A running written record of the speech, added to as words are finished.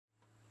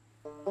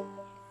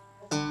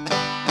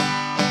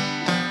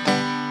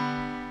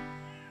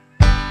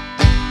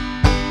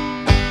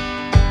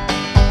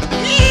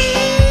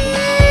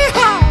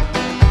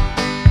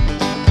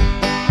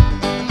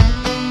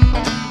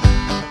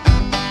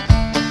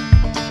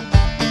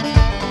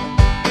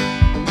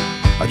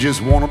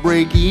just wanna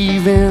break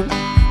even.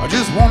 I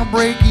just wanna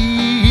break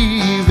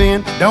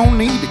even. Don't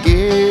need to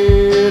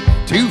get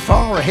too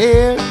far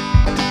ahead.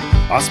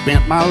 I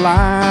spent my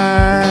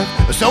life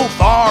so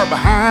far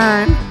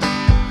behind.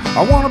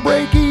 I wanna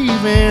break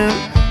even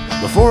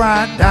before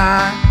I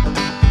die.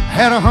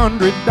 Had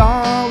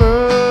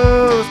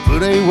 $100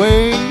 put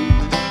away,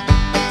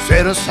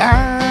 set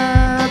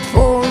aside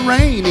for a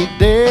rainy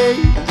day.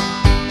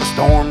 The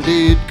storm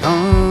did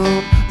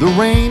come, the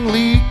rain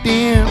leaked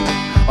in.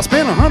 I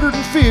spent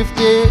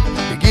 $150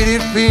 to get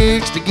it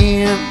fixed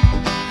again.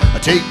 I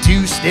take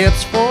 2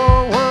 steps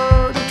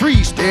forward,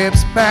 3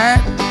 steps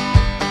back.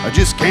 I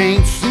just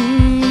can't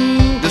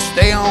seem to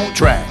stay on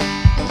track.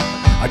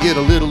 I get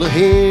a little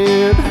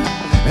ahead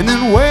and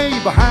then way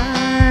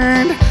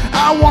behind.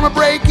 I wanna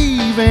break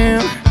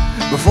even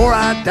before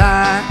I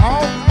die.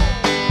 Oh.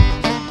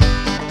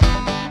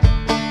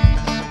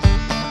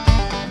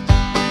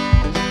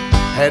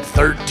 Had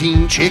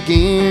 13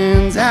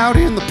 chickens out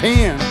in the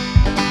pen.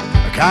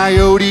 A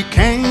coyote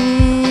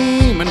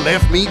came and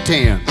left me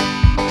 10.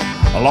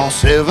 I lost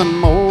 7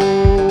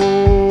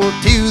 more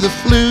to the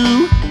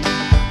flu.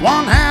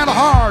 1 had a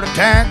heart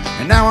attack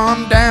and now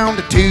I'm down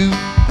to 2.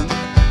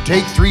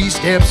 Take 3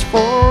 steps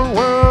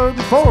forward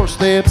and 4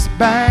 steps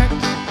back.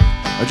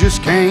 I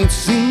just can't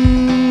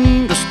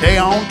seem to stay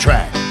on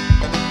track.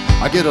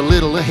 I get a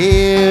little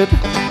ahead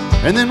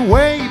and then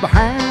way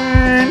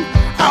behind.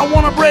 I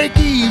wanna break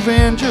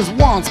even just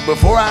once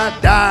before I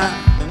die.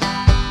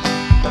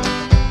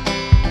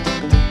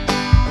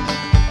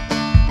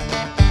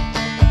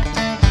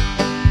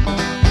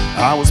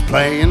 I was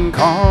playing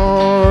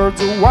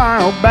cards a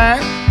while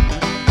back.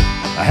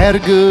 I had a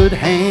good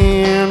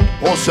hand,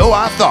 or so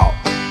I thought.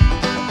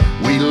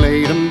 We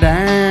laid them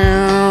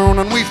down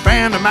and we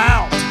fanned them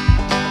out.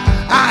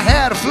 I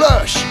had a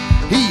flush,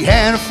 he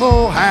had a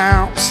full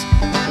house.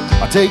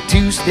 I take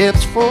 2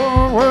 steps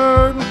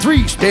forward and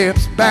 3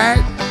 steps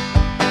back.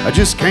 I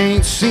just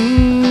can't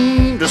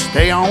seem to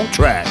stay on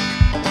track.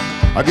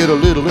 I get a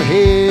little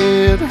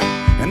ahead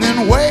and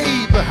then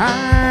way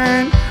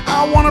behind.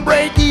 I wanna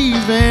break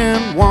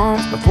even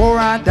once before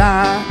I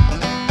die.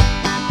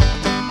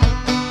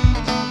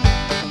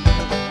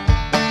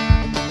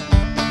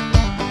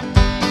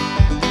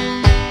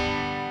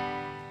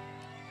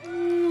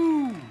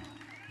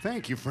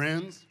 Thank you,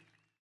 friends.